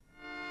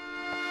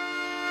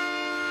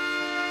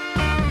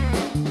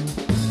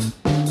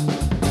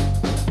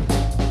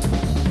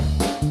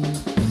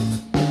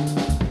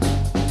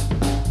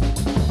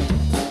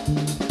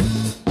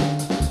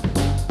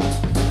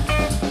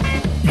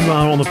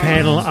Well, on the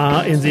panel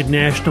are NZ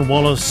National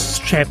Wallace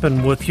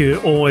Chapman with you.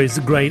 Always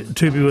great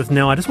to be with.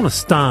 Now, I just want to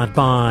start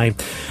by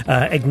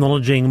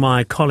acknowledging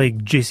my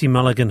colleague Jessie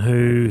Mulligan,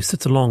 who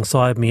sits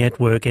alongside me at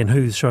work and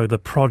who's show The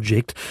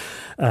Project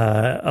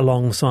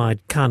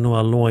alongside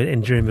Kanua Lloyd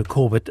and Jeremy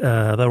Corbett.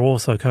 They're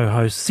also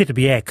co-hosts. Set to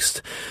be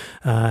Axed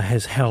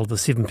has held the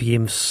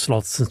 7pm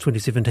slot since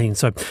 2017.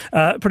 So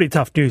pretty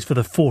tough news for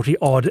the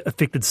 40-odd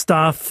affected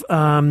staff.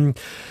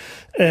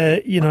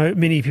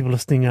 Many people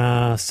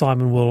listening,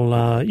 Simon will,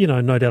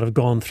 no doubt have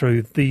gone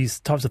through these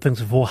types of things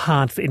before.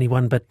 Hard for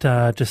anyone, but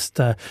just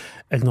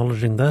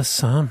acknowledging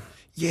this.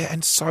 Yeah,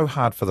 and so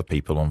hard for the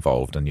people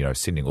involved and,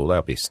 sending all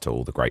our best to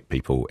all the great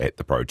people at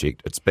the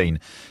project. It's been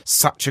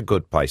such a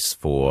good place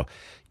for,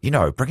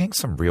 bringing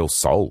some real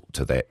soul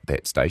to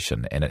that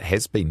station, and it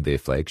has been their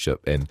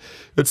flagship, and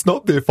it's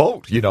not their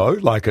fault,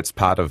 it's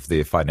part of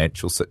their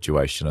financial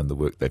situation, and the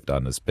work they've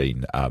done has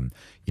been,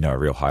 a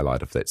real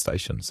highlight of that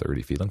station, so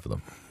really feeling for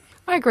them.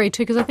 I agree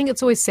too, because I think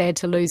it's always sad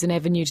to lose an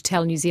avenue to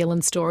tell New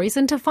Zealand stories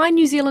and to find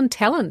New Zealand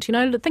talent.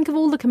 Think of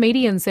all the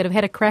comedians that have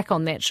had a crack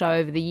on that show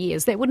over the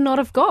years that would not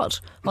have got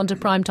onto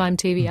primetime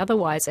TV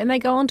otherwise, and they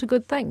go on to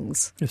good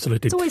things.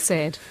 Absolutely. It's always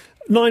sad.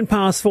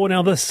 4:09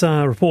 now. This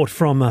report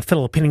from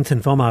Phil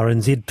Pennington from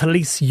RNZ.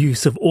 Police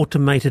use of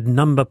automated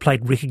number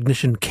plate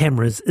recognition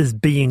cameras is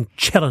being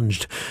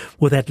challenged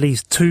with at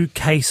least 2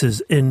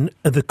 cases in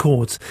the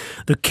courts.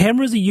 The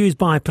cameras are used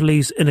by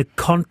police in a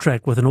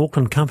contract with an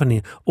Auckland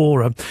company,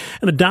 Aura,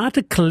 and the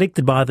data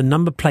collected by the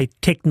number plate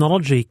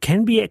technology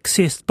can be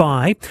accessed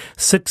by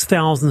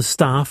 6,000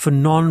 staff for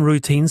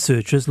non-routine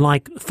searches,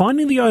 like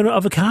finding the owner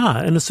of a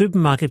car in a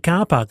supermarket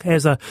car park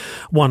as a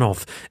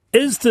one-off.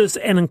 Is this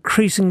an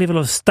increasing level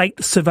of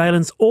state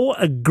surveillance or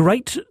a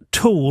great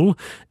tool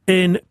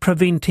in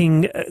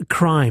preventing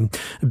crime?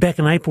 Back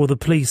in April, the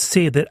police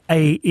said that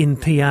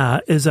ANPR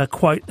is a,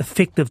 quote,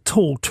 effective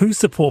tool to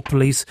support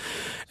police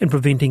in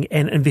preventing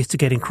and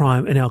investigating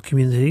crime in our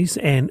communities,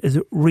 and is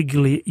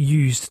regularly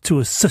used to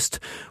assist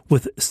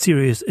with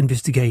serious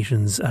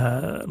investigations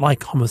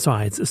like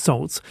homicides,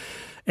 assaults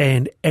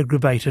and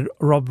aggravated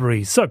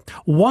robberies. So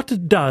what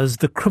does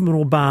the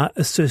Criminal Bar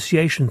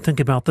Association think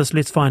about this?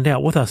 Let's find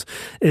out. With us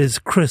is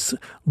Chris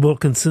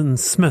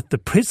Wilkinson-Smith, the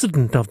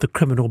president of the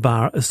Criminal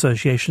Bar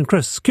Association.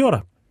 Chris, kia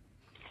ora.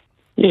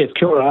 Yes,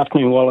 kia ora.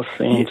 Afternoon, Wallace,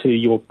 and to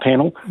your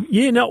panel.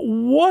 Yeah, now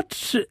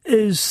what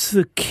is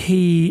the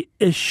key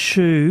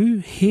issue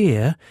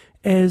here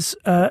as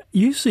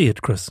you see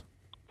it, Chris?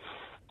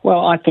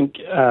 Well, I think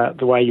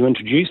the way you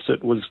introduced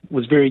it was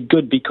very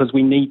good, because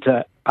we need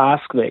to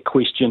ask that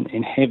question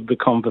and have the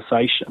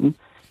conversation.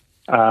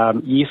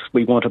 Yes,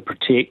 we want to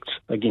protect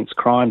against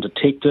crime,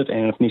 detect it,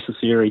 and if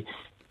necessary,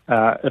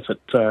 if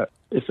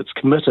it's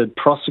committed,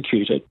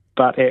 prosecute it,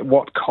 but at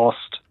what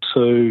cost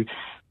to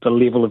the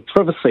level of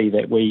privacy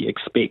that we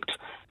expect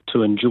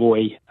to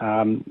enjoy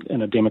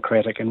in a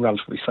democratic and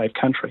relatively safe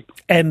country.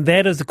 And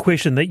that is the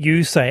question that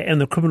you say, and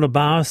the Criminal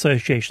Bar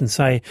Association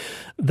say,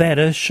 that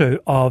issue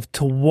of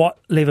to what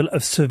level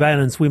of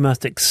surveillance we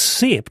must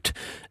accept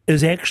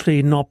is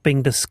actually not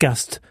being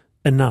discussed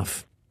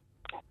enough.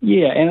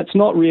 Yeah, and it's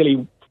not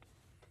really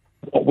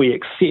what we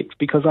accept,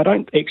 because I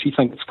don't actually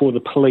think it's for the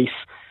police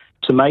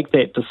to make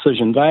that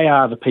decision. They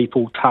are the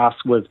people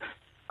tasked with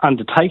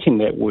undertaking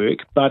that work,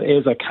 but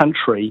as a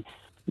country,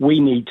 we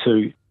need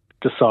to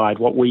decide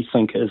what we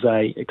think is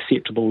a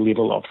acceptable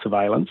level of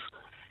surveillance,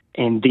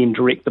 and then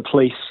direct the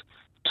police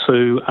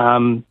to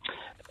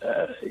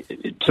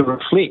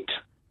reflect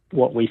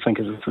what we think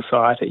as a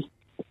society.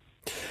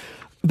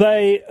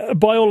 They,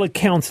 by all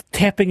accounts,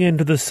 tapping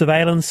into the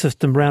surveillance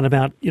system around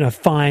about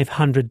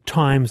 500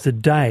 times a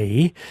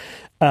day.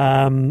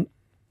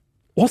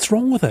 What's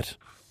wrong with it?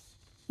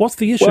 What's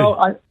the issue?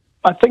 Well,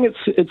 I think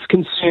it's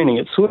concerning.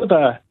 It's sort of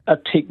a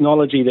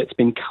technology that's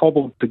been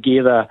cobbled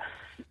together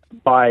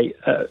by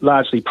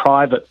largely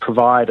private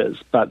providers,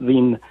 but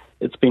then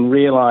it's been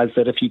realised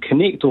that if you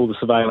connect all the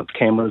surveillance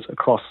cameras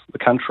across the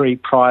country,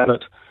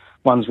 private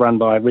ones run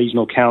by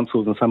regional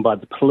councils and some by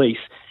the police,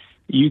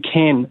 you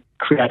can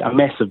create a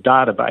massive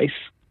database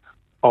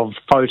of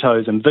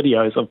photos and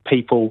videos of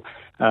people,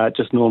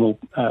 just normal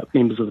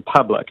members of the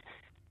public,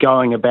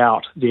 going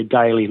about their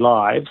daily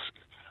lives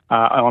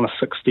on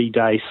a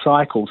 60-day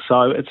cycle.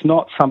 So it's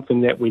not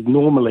something that we'd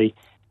normally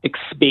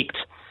expect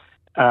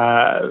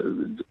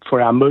for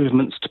our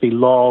movements to be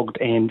logged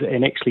and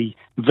actually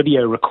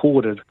video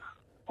recorded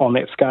on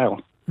that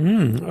scale.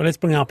 Well, let's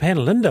bring our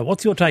panel. Lynda,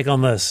 what's your take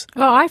on this?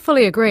 Oh, I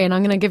fully agree, and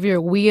I'm going to give you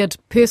a weird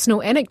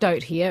personal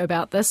anecdote here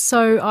about this.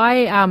 So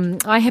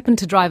I happened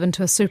to drive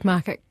into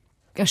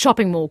a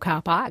shopping mall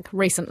car park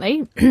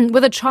recently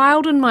with a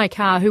child in my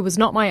car who was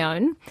not my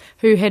own,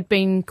 who had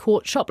been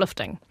caught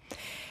shoplifting.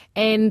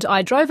 And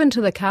I drove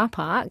into the car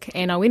park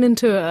and I went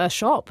into a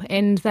shop,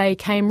 and they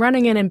came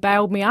running in and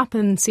bailed me up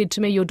and said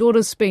to me, "Your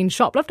daughter's been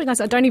shoplifting." I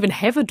said, "I don't even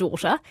have a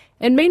daughter."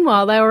 And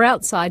meanwhile, they were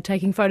outside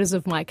taking photos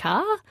of my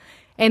car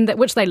and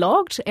which they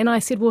logged. And I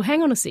said, well,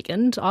 hang on a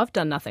second, I've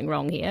done nothing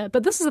wrong here.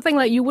 But this is the thing,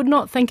 like, you would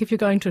not think if you're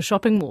going to a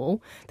shopping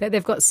mall that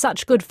they've got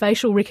such good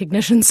facial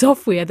recognition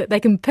software that they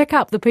can pick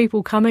up the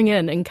people coming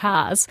in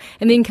cars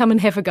and then come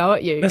and have a go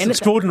at you. That's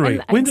extraordinary.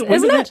 When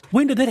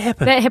did that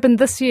happen? That happened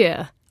this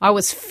year. I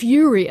was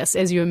furious,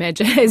 as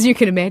you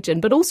can imagine.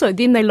 But also,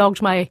 then they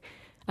logged my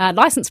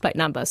license plate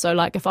number. So,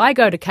 like, if I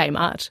go to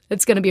Kmart,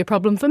 it's going to be a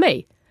problem for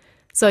me.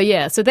 So,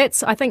 yeah, so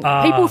that's, I think,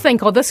 people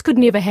think, oh, this could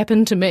never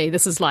happen to me.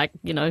 This is like,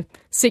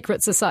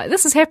 secret society.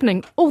 This is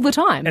happening all the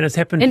time. And it's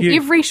happened in to you.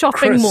 Every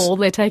shopping Chris, mall,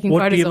 they're taking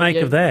photos of you. What do you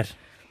make of that?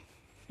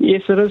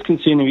 Yes, it is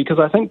concerning because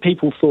I think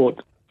people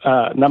thought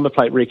number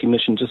plate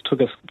recognition just took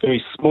a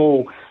very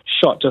small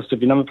shot just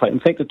of your number plate. In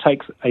fact, it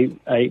takes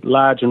a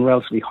large and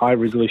relatively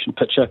high-resolution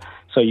picture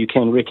so you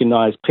can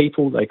recognise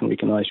people, they can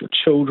recognise your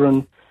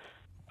children.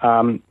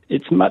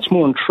 It's much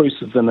more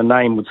intrusive than the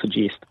name would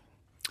suggest.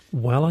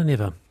 Well, I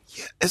never...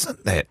 Yeah,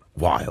 isn't that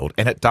wild?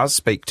 And it does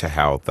speak to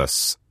how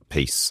this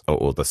piece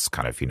or this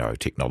kind of,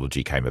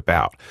 technology came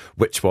about,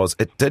 which was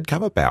it did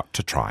come about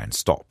to try and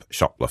stop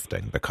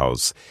shoplifting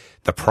because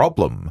the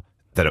problem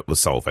that it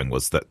was solving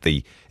was that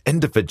the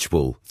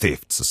individual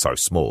thefts are so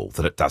small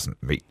that it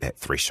doesn't meet that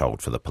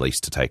threshold for the police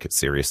to take it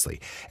seriously.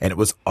 And it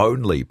was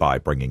only by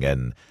bringing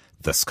in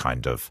this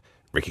kind of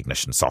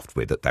recognition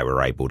software that they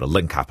were able to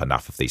link up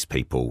enough of these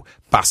people,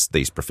 bust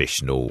these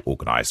professional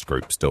organised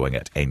groups doing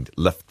it and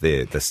lift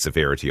the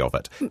severity of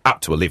it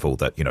up to a level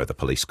that, the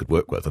police could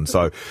work with. And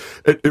so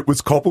it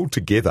was cobbled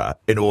together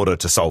in order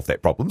to solve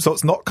that problem. So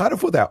it's not kind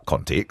of without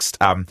context.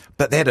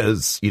 But that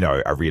is,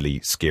 a really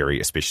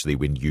scary, especially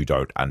when you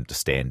don't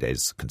understand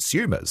as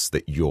consumers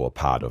that you're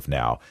part of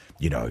now,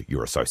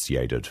 you're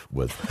associated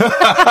with.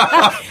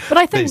 But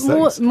I think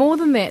more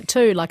than that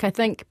too. Like, I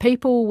think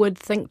people would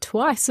think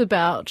twice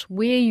about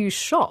where you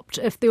shopped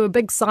if there were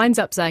big signs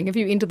up saying, if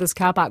you enter this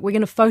car park, we're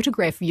going to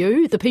photograph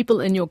you, the people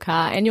in your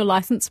car and your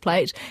licence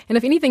plate, and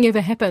if anything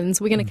ever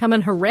happens, we're going to come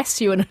and harass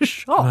you in a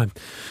shop. Right.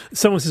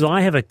 Someone says,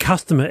 I have a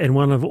customer in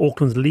one of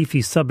Auckland's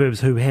leafy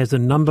suburbs who has a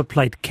number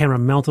plate camera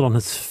mounted on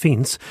his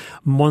fence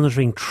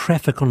monitoring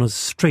traffic on his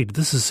street.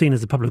 This is seen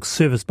as a public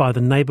service by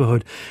the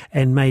neighbourhood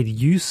and made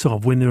use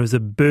of when there is a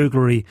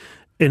burglary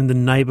in the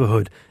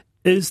neighbourhood.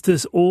 Is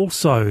this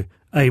also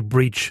a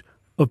breach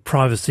of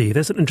privacy?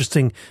 That's an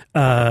interesting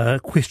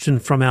question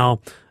from our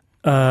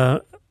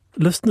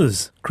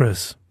listeners,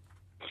 Chris.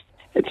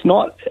 It's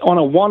not, on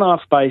a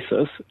one-off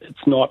basis,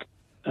 it's not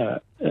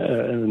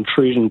an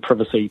intrusion in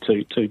privacy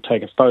to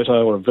take a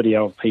photo or a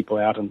video of people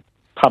out in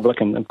public.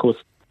 And, of course,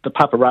 the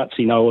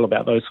paparazzi know all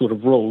about those sort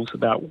of rules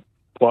about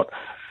what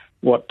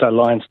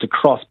lines to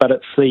cross. But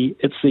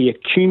it's the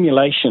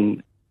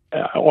accumulation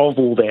of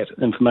all that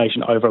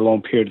information over a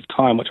long period of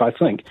time, which I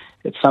think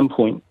at some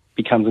point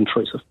becomes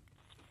intrusive.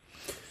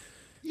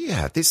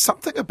 Yeah, there's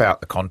something about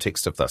the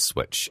context of this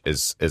which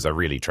is a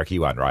really tricky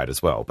one, right,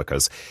 as well,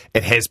 because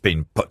it has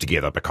been put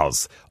together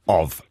because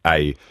of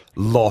a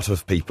lot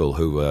of people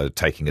who were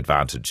taking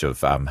advantage of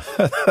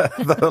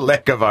the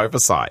lack of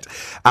oversight.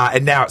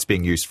 And now it's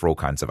being used for all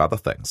kinds of other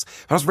things.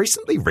 I was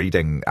recently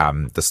reading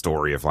the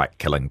story of,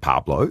 killing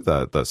Pablo,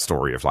 the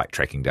story of,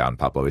 tracking down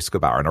Pablo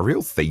Escobar, and a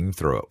real theme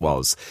through it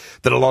was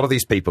that a lot of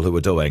these people who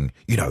were doing,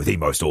 the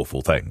most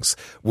awful things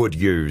would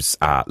use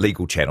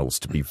legal channels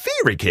to be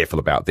very careful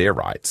about their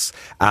rights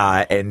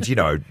and,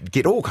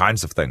 get all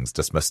kinds of things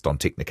dismissed on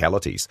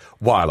technicalities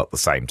while at the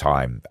same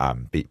time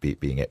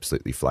being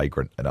absolutely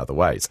flagrant in other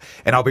ways.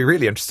 And I'll be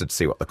really interested to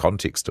see what the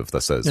context of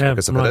this is,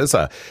 because if it is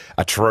a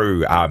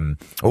true,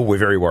 we're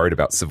very worried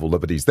about civil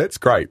liberties, that's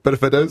great. But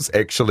if it is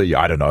actually,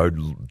 I don't know,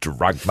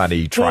 drug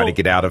money trying to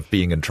get out of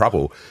being in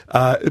trouble,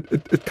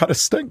 it kind of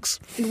stinks.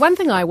 One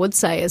thing I would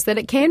say is that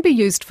it can be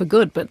used for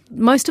good, but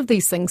most of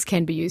these things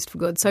can be used for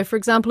good. So, for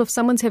example, if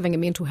someone's having a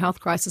mental health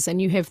crisis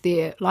and you have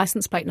their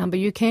licence plate number,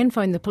 you can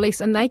phone the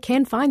police and they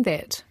can find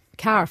that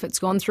car if it's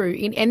gone through.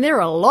 And there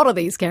are a lot of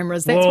these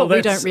cameras. That's what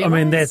we don't realise. I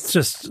mean, that's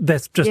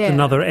just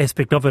another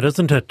aspect of it,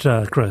 isn't it,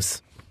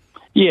 Chris?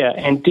 Yeah,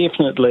 and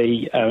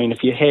definitely,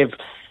 if you have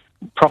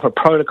proper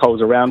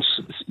protocols around,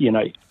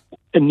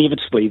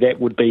 inevitably that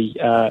would be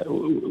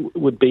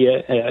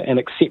an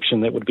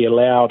exception that would be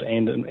allowed,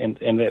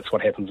 and that's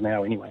what happens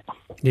now anyway.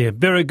 Yeah,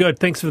 very good.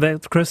 Thanks for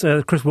that, Chris.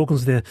 Chris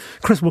Wilkins there.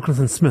 Chris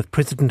Wilkinson-Smith,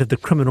 President of the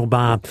Criminal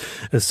Bar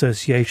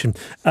Association.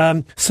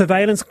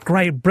 Surveillance,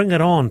 great, bring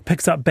it on.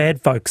 Picks up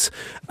bad folks,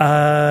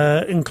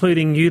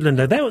 including you,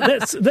 Lynda.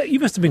 That you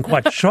must have been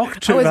quite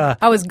shocked.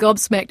 I was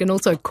gobsmacked and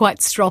also quite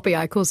stroppy.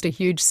 I caused a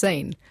huge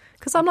scene.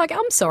 Because I'm like,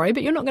 I'm sorry,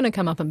 but you're not going to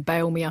come up and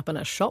bail me up in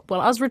a shop.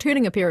 Well, I was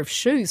returning a pair of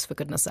shoes, for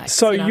goodness sake.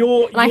 So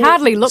I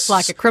hardly look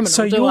like a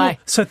criminal, do I?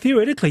 So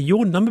theoretically,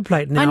 your number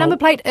plate now... My number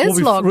plate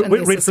is logged in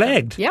the red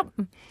flagged. Yep.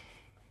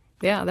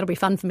 Yeah, that'll be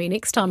fun for me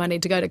next time I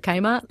need to go to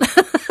Kmart.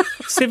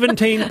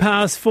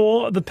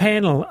 4:17, the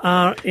panel,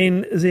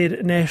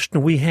 RNZ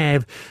National. We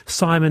have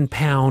Simon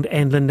Pound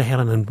and Lynda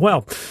Hallinan.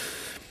 Well,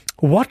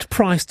 what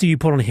price do you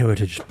put on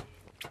heritage?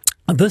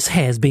 This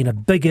has been a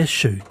big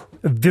issue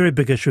a very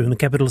big issue in the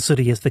capital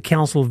city as the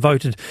council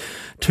voted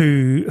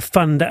to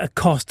fund a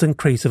cost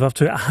increase of up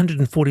to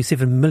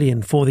 $147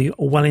 million for the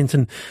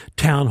Wellington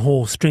Town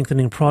Hall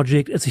strengthening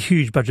project. It's a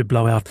huge budget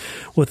blowout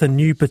with a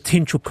new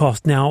potential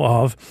cost now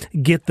of,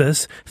 get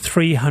this,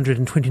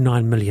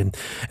 $329 million.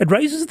 It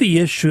raises the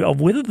issue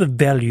of whether the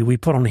value we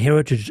put on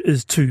heritage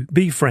is, to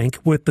be frank,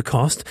 worth the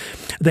cost.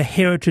 The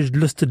heritage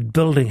listed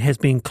building has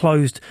been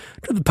closed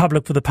to the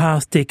public for the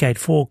past decade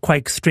for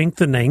quake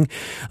strengthening.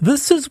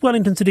 This is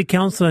Wellington City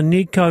Councillor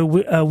Nico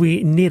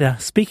Wineda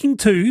speaking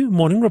to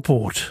Morning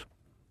Report.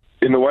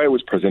 In the way it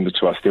was presented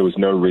to us, there was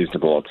no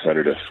reasonable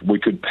alternative. We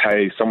could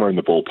pay somewhere in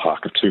the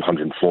ballpark of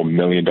 $204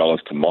 million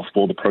to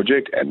mothball the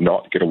project and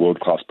not get a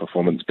world-class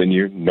performance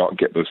venue, not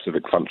get the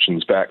civic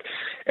functions back,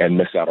 and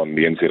miss out on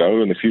the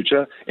NZO in the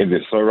future,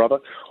 NZSO rather,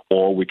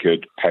 or we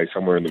could pay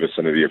somewhere in the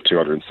vicinity of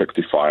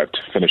 $265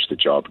 to finish the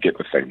job, get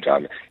the thing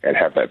done, and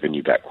have that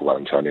venue back for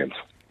Wellingtonians.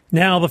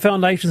 Now, the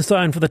foundation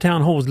stone for the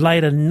town hall was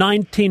laid in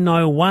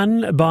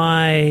 1901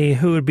 by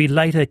who would be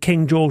later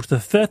King George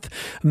V.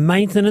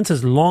 Maintenance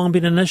has long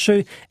been an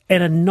issue.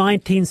 And in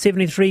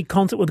 1973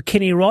 concert with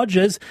Kenny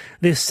Rogers,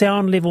 their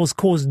sound levels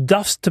caused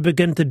dust to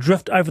begin to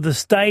drift over the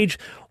stage.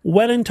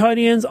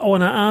 Wellingtonians, I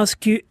want to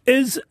ask you,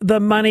 is the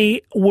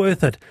money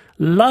worth it?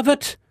 Love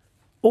it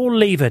or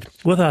leave it?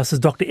 With us is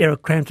Dr.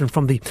 Eric Crampton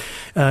from the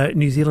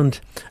New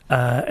Zealand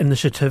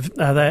Initiative.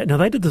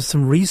 They did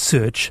some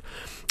research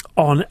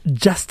on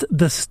just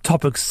this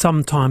topic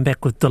some time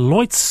back with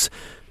Deloitte's.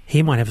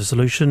 He might have a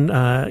solution.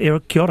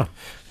 Eric, kia ora.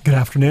 Good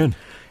afternoon.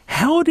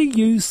 How do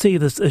you see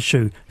this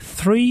issue?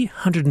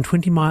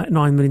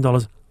 $329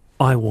 million,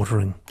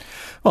 eye-watering.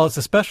 Well, it's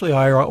especially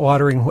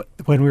eye-watering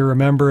when we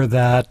remember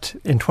that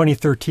in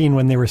 2013,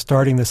 when they were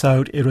starting this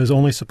out, it was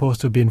only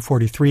supposed to have been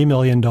 $43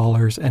 million.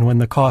 And when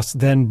the cost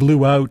then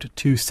blew out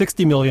to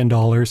 $60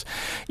 million,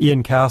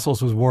 Ian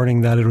Castles was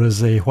warning that it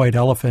was a white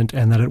elephant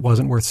and that it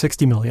wasn't worth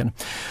 $60 million.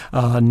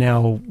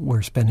 Now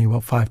we're spending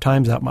about 5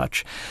 times that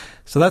much.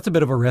 So that's a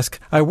bit of a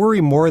risk. I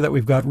worry more that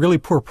we've got really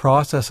poor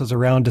processes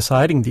around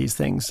deciding these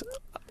things.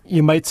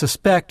 You might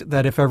suspect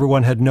that if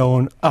everyone had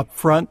known up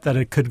front that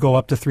it could go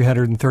up to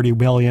 $330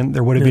 million,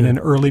 there would have been an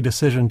early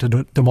decision to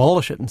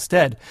demolish it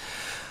instead.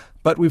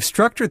 But we've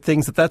structured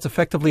things that's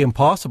effectively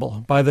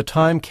impossible. By the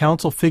time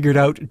council figured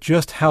out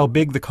just how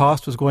big the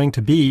cost was going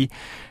to be,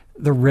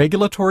 the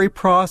regulatory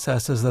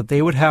processes that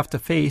they would have to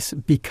face,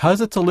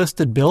 because it's a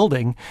listed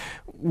building,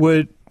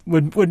 would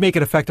make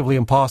it effectively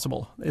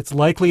impossible. It's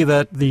likely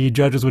that the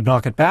judges would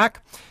knock it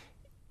back,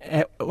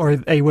 or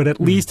they would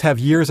at least have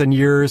years and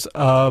years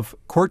of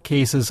court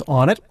cases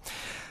on it.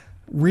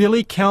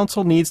 Really,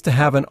 council needs to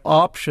have an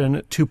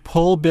option to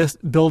pull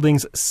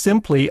buildings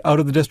simply out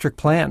of the district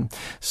plan.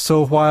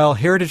 So while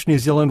Heritage New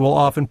Zealand will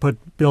often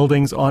put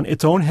buildings on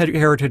its own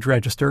heritage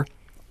register,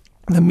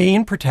 the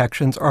main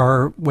protections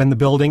are when the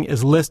building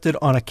is listed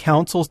on a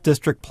council's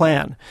district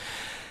plan.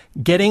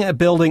 Getting a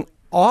building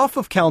off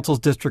of council's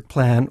district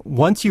plan,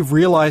 once you've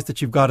realized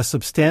that you've got a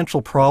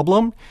substantial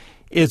problem,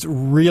 is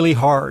really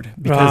hard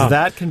because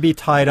that can be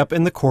tied up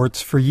in the courts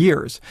for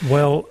years.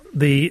 Well,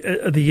 the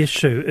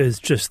issue is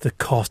just the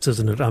cost,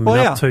 isn't it? I mean,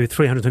 up to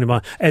 $320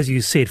 million. As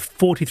you said,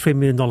 $43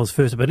 million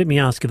first. But let me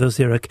ask you this,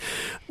 Eric.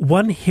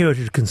 One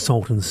heritage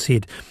consultant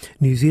said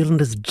New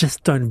Zealanders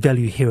just don't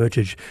value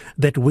heritage,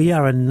 that we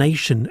are a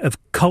nation of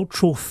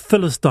cultural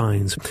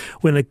Philistines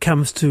when it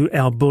comes to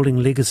our building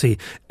legacy,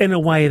 in a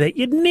way that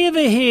you'd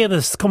never hear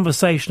this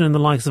conversation in the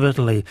likes of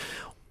Italy.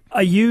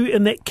 Are you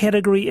in that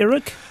category,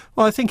 Eric?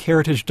 Well, I think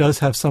heritage does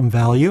have some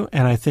value,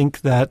 and I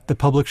think that the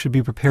public should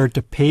be prepared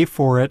to pay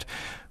for it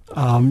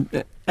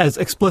as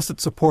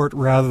explicit support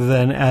rather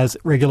than as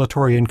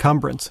regulatory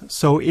encumbrance.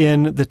 So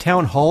in the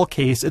town hall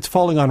case, it's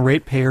falling on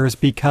ratepayers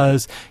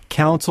because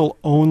council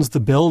owns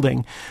the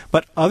building.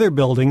 But other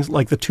buildings,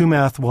 like the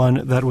Tumath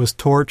one that was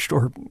torched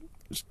or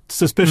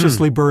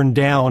suspiciously burned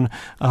down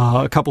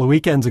a couple of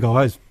weekends ago,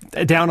 I was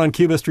down on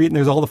Cuba Street and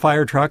there's all the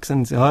fire trucks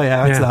and, it's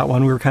that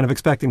one. We were kind of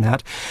expecting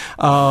that.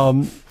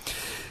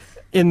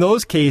 In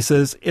those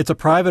cases, it's a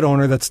private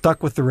owner that's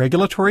stuck with the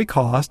regulatory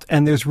cost,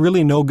 and there's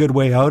really no good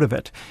way out of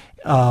it.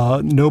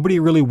 Nobody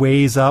really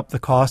weighs up the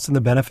costs and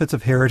the benefits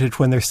of heritage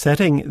when they're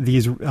setting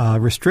these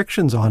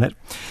restrictions on it.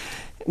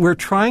 We're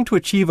trying to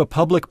achieve a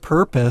public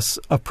purpose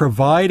of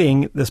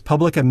providing this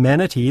public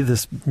amenity,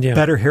 this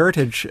better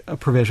heritage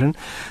provision,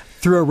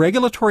 through a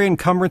regulatory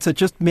encumbrance that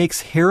just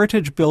makes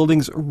heritage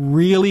buildings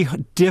really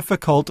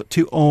difficult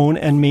to own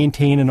and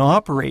maintain and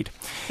operate.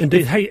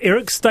 Indeed. Hey,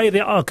 Eric, stay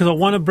there because I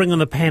want to bring on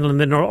the panel, and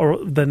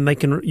then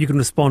you can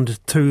respond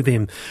to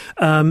them.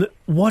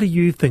 What do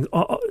you think?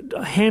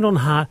 Hand on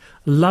heart,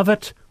 love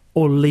it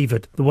or leave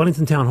it? The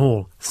Wellington Town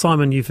Hall.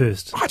 Simon, you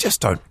first. I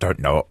just don't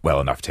know it well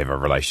enough to have a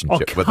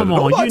relationship with it. Come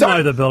on, you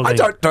know the building. I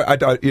don't.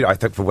 I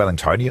think for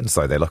Wellingtonians,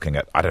 though, they're looking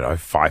at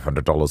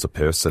 $500 a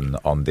person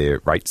on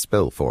their rates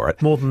bill for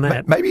it. More than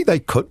that. Maybe they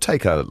could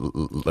take a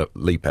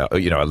leap out,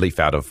 a leaf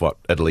out of what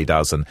Italy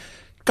does and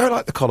Go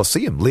like the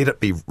Colosseum, let it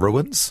be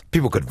ruins.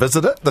 People could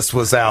visit it. This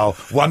was our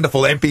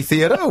wonderful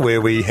amphitheatre where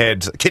we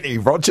had Kenny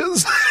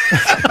Rogers.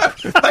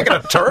 Make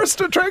it a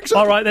tourist attraction.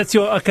 All right, that's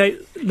okay,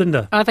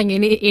 Lynda. I think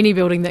any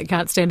building that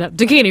can't stand up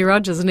to Kenny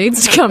Rogers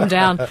needs to come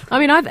down. I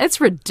mean, it's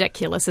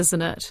ridiculous,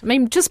 isn't it? I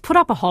mean, just put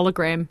up a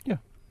hologram. Yeah.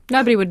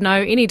 Nobody would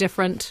know any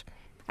different.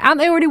 Aren't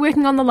they already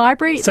working on the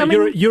library? So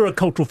you're a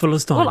cultural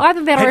Philistine. Well,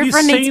 either that or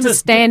everyone needs to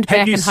stand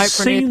back and hope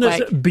for an earthquake. Have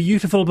you seen this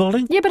beautiful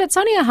building? Yeah, but it's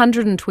only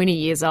 120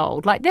 years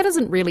old. Like, that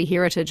isn't really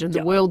heritage in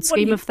the world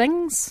scheme of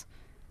things.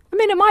 I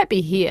mean, it might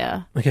be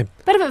here. Okay.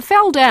 But if it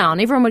fell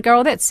down, everyone would go,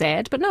 oh, that's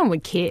sad, but no one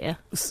would care.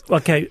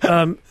 Okay.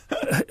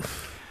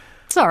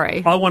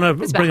 Sorry. I want to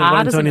bring in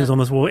Wellingtonians on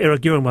this wall.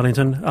 Eric, you're in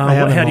Wellington.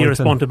 How do you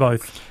respond to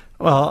both?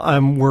 Well,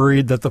 I'm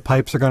worried that the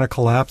pipes are going to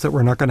collapse, that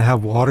we're not going to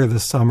have water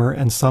this summer,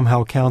 and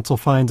somehow council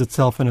finds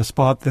itself in a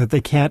spot that they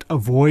can't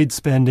avoid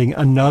spending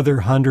another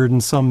 $100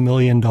 and some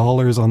million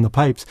on the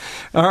pipes.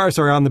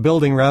 On the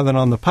building rather than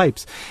on the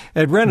pipes.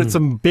 It rented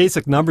some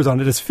basic numbers on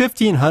it. It's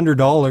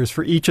 $1,500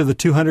 for each of the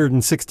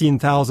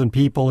 216,000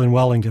 people in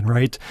Wellington,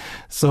 right?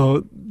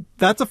 So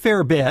that's a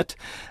fair bit.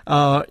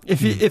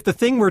 If the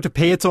thing were to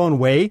pay its own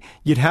way,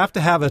 you'd have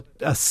to have a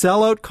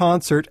sellout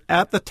concert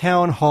at the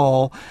town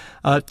hall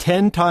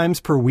 10 times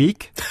per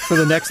week for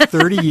the next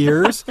 30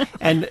 years.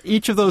 And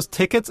each of those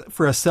tickets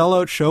for a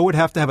sellout show would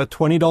have to have a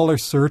 $20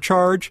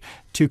 surcharge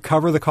to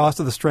cover the cost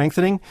of the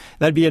strengthening.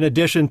 That'd be in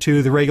addition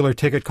to the regular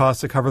ticket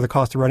cost to cover the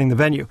cost of running the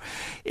venue.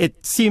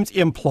 It seems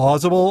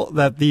implausible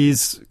that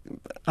these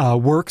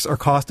works are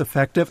cost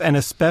effective, and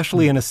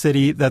especially in a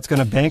city that's going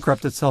to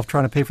bankrupt itself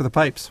trying to pay for the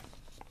pipes.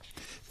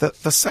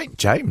 The St.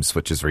 James,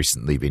 which has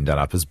recently been done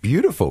up, is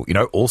beautiful.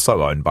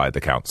 Also owned by the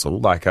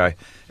council.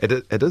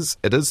 It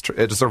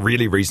is a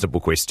really reasonable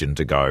question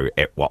to go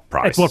at what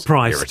price? At what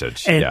price?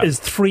 Heritage. And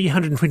is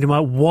 320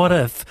 miles? What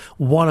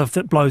if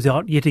it blows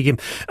out yet again?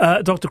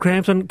 Dr.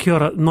 Crampton, kia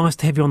ora. Nice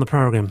to have you on the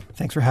program.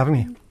 Thanks for having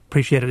me.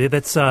 Appreciate it.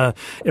 That's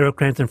Eric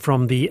Crampton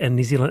from the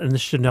New Zealand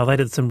Initiative. Now, they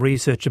did some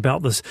research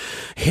about this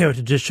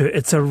heritage issue.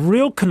 It's a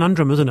real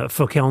conundrum, isn't it,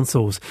 for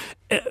councils?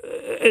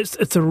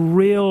 It's a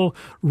real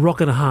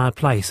rock and a hard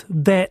place.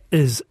 That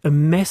is a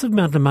massive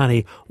amount of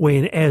money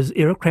when, as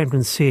Eric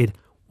Crampton said,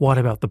 what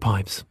about the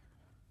pipes?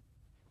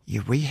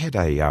 Yeah, we had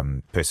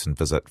a person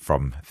visit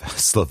from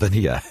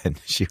Slovenia, and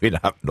she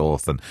went up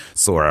north and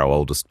saw our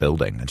oldest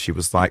building, and she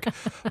was like,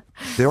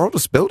 their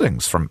oldest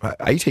building's from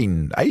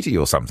 1880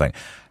 or something.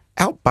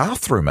 Our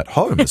bathroom at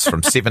home is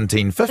from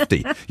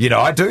 1750.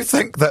 I do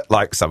think that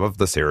some of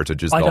this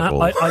heritage is novel.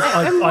 Why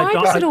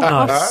does it all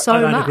cost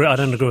so much? I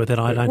don't agree with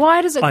that.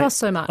 Why does it cost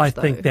so much? I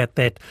think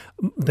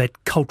that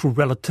cultural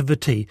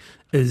relativity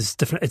is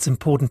different. It's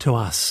important to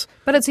us.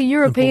 But it's a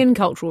European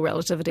cultural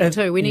relativity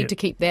too. We need to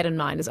keep that in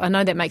mind. I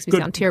know that makes me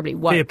sound terribly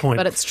woke,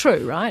 but it's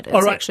true, right?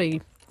 It's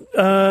actually...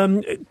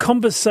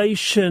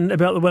 Conversation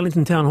about the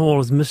Wellington Town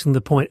Hall is missing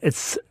the point.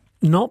 It's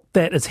not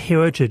that it's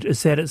heritage,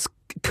 it's that it's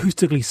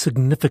acoustically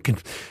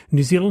significant.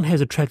 New Zealand has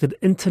attracted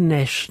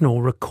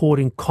international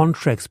recording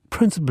contracts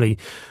principally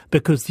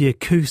because the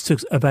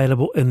acoustics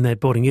available in that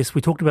building. Yes,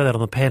 we talked about that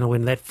on the panel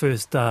when that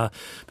first, but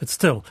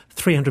still,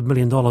 $300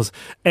 million.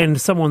 And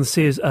someone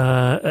says,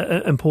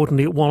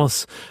 importantly, at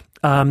Wallace,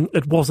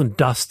 it wasn't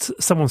dust.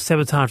 Someone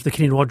sabotaged the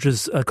Kenny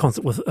Rogers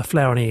concert with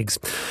flour and eggs.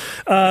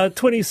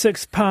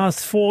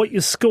 4:26,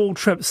 your school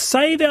trip.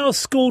 Save our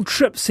school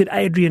trip, said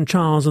Adrian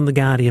Charles in The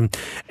Guardian.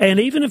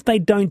 And even if they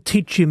don't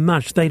teach you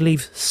much, they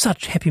leave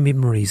such happy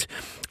memories.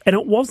 And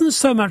it wasn't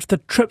so much the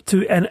trip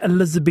to an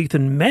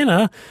Elizabethan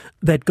manor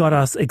that got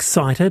us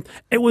excited.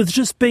 It was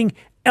just being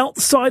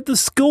outside the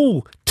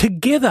school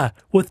together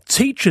with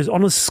teachers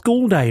on a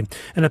school day.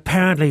 And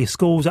apparently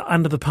schools are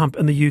under the pump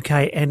in the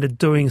UK and are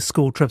doing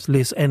school trips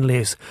less and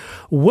less.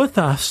 With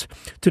us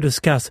to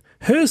discuss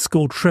her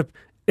school trip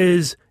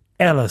is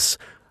Alice.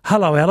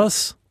 Hello,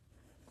 Alice.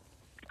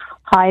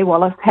 Hi,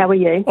 Wallace. How are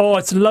you? Oh,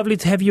 it's lovely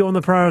to have you on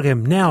the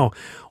program. Now,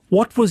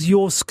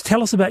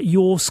 tell us about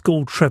your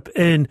school trip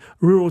in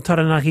rural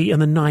Taranaki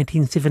in the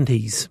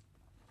 1970s.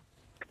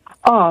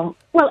 Oh,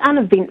 well,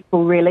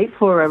 uneventful really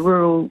for a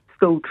rural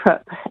school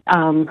trip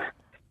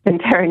in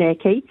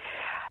Taranaki.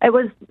 It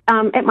was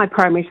at my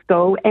primary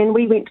school, and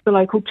we went to the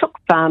local chook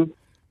farm,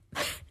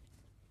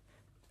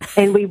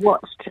 and we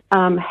watched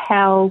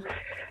how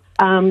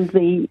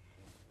the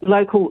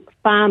local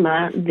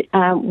farmer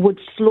would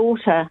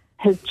slaughter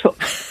his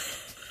chooks.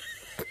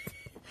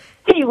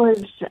 He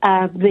was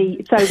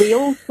so we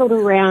all stood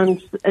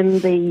around in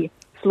the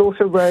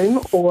slaughter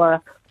room,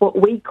 or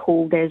what we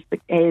called as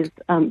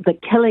the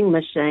killing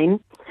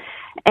machine.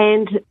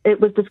 And it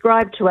was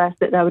described to us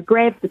that they would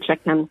grab the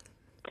chicken,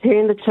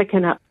 turn the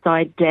chicken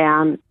upside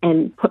down,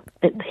 and put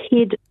its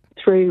head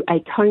through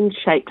a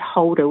cone-shaped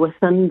holder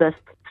within this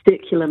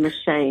circular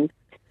machine.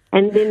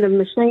 And then the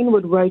machine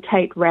would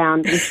rotate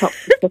round and chop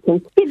the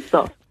chicken's heads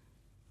off.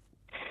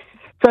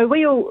 So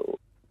we were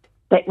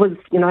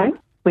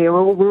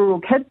all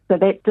rural kids, so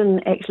that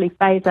didn't actually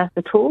faze us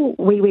at all.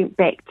 We went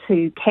back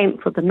to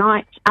camp for the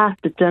night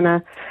after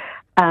dinner,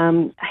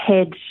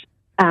 had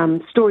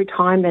story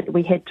time that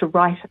we had to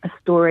write a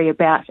story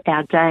about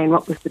our day and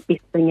what was the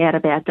best thing out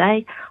of our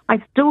day.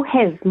 I still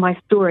have my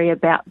story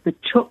about the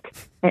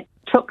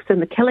chooks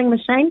and the killing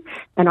machine,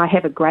 and I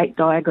have a great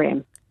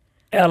diagram.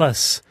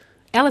 Alice,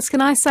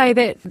 can I say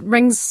that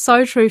rings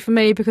so true for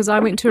me because I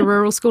went to a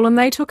rural school and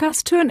they took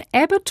us to an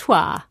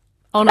abattoir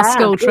on a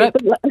school trip,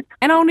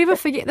 and I'll never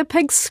forget the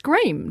pigs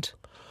screamed.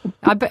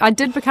 I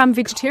did become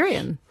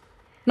vegetarian.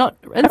 Not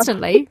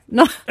instantly.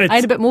 I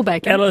ate a bit more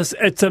bacon. Alice,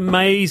 it's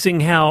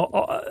amazing how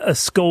a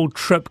school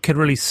trip can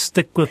really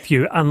stick with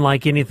you,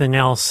 unlike anything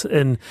else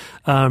in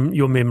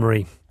your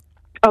memory.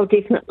 Oh,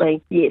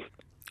 definitely, yes.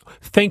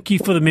 Thank you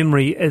for the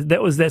memory.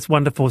 That's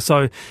wonderful.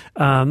 So,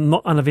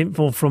 not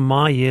uneventful from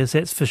my years,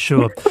 that's for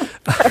sure.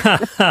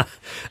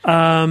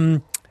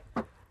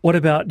 What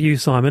about you,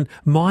 Simon?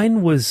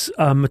 Mine was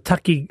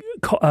Mataki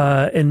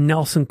in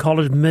Nelson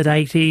College,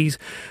 mid-80s,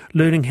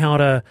 learning how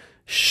to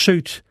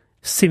shoot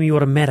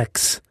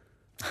semi-automatics.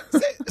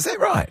 Is that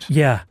right?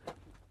 Yeah,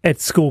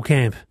 at school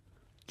camp.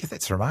 Yeah,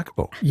 that's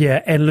remarkable.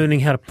 Yeah, and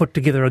learning how to put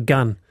together a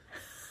gun.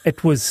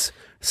 It was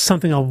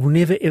something I'll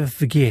never, ever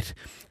forget.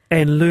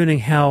 And learning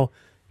how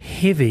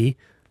heavy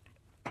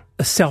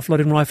a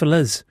self-loading rifle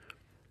is.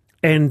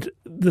 And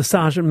the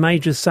sergeant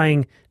major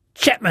saying,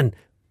 "Chapman,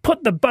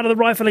 put the butt of the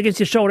rifle against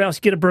your shoulder, else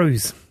you get a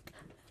bruise."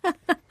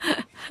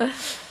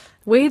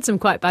 We had some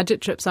quite budget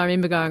trips. I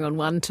remember going on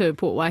one to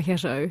Port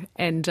Waikato,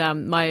 and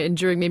my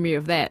enduring memory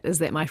of that is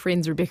that my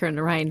friends Rebecca and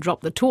Lorraine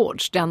dropped the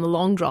torch down the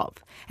long drop.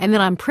 And then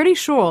I'm pretty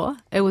sure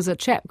it was a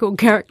chap called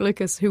Garrick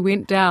Lucas who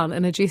went down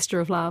in a gesture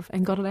of love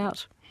and got it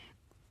out.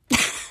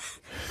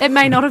 It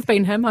may not have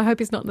been him. I hope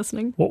he's not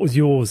listening. What was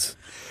yours?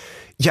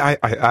 Yeah,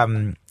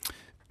 I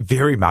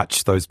very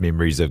much those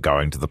memories of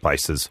going to the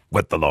places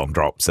with the long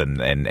drops and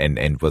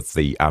with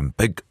the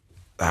big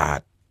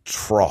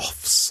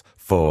troughs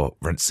for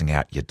rinsing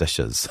out your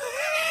dishes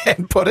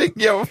and putting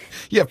your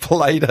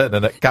plate in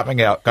and it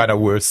coming out kind of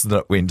worse than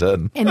it went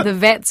in. And the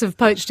vats of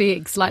poached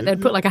eggs, like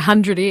they'd put like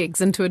 100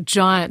 eggs into a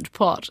giant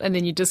pot and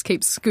then you just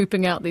keep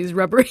scooping out these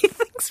rubbery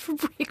things for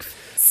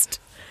breakfast.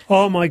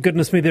 Oh my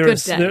goodness me! There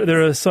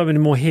are so many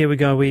more. Here we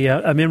go.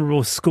 A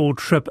memorable school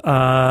trip,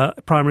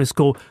 primary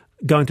school,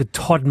 going to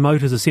Todd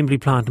Motors assembly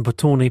plant in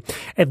Petone.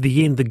 At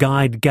the end, the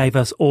guide gave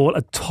us all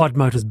a Todd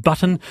Motors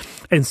button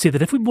and said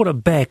that if we bought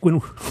it back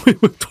when we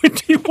were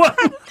 21,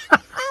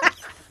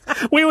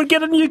 we would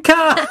get a new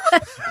car.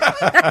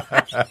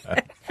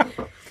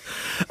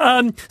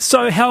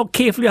 So how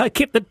carefully I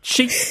kept the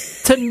cheap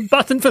tin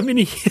button for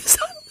many years.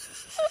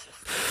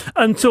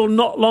 Until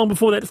not long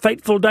before that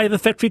fateful day the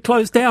factory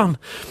closed down.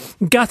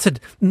 Gutted.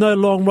 No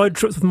long road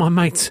trips with my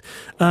mates,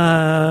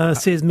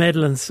 says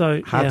Madeline.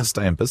 So hard to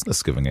stay in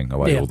business giving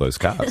away all those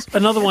cars.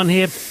 Another one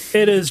here.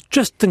 It is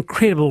just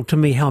incredible to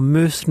me how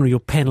mercenary your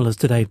panel is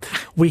today.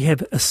 We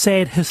have a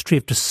sad history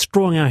of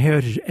destroying our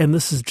heritage, and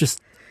this is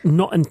just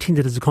not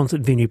intended as a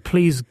concert venue.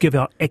 Please give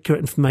out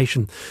accurate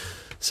information.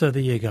 So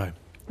there you go.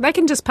 They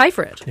can just pay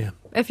for it. Yeah.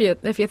 If you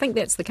think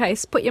that's the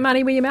case, put your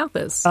money where your mouth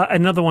is.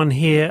 Another one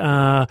here.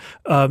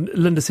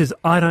 Lynda says,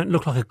 "I don't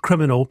look like a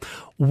criminal.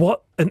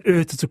 What on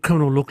earth does a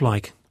criminal look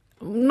like?"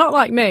 Not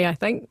like me, I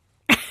think.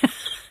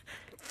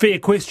 Fair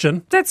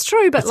question. That's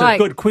true, but That's a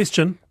good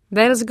question.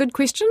 That is a good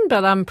question,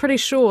 but I'm pretty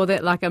sure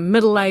that like a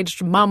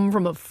middle-aged mum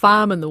from a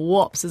farm in the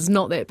Wops is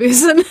not that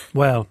person.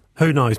 Well, who knows?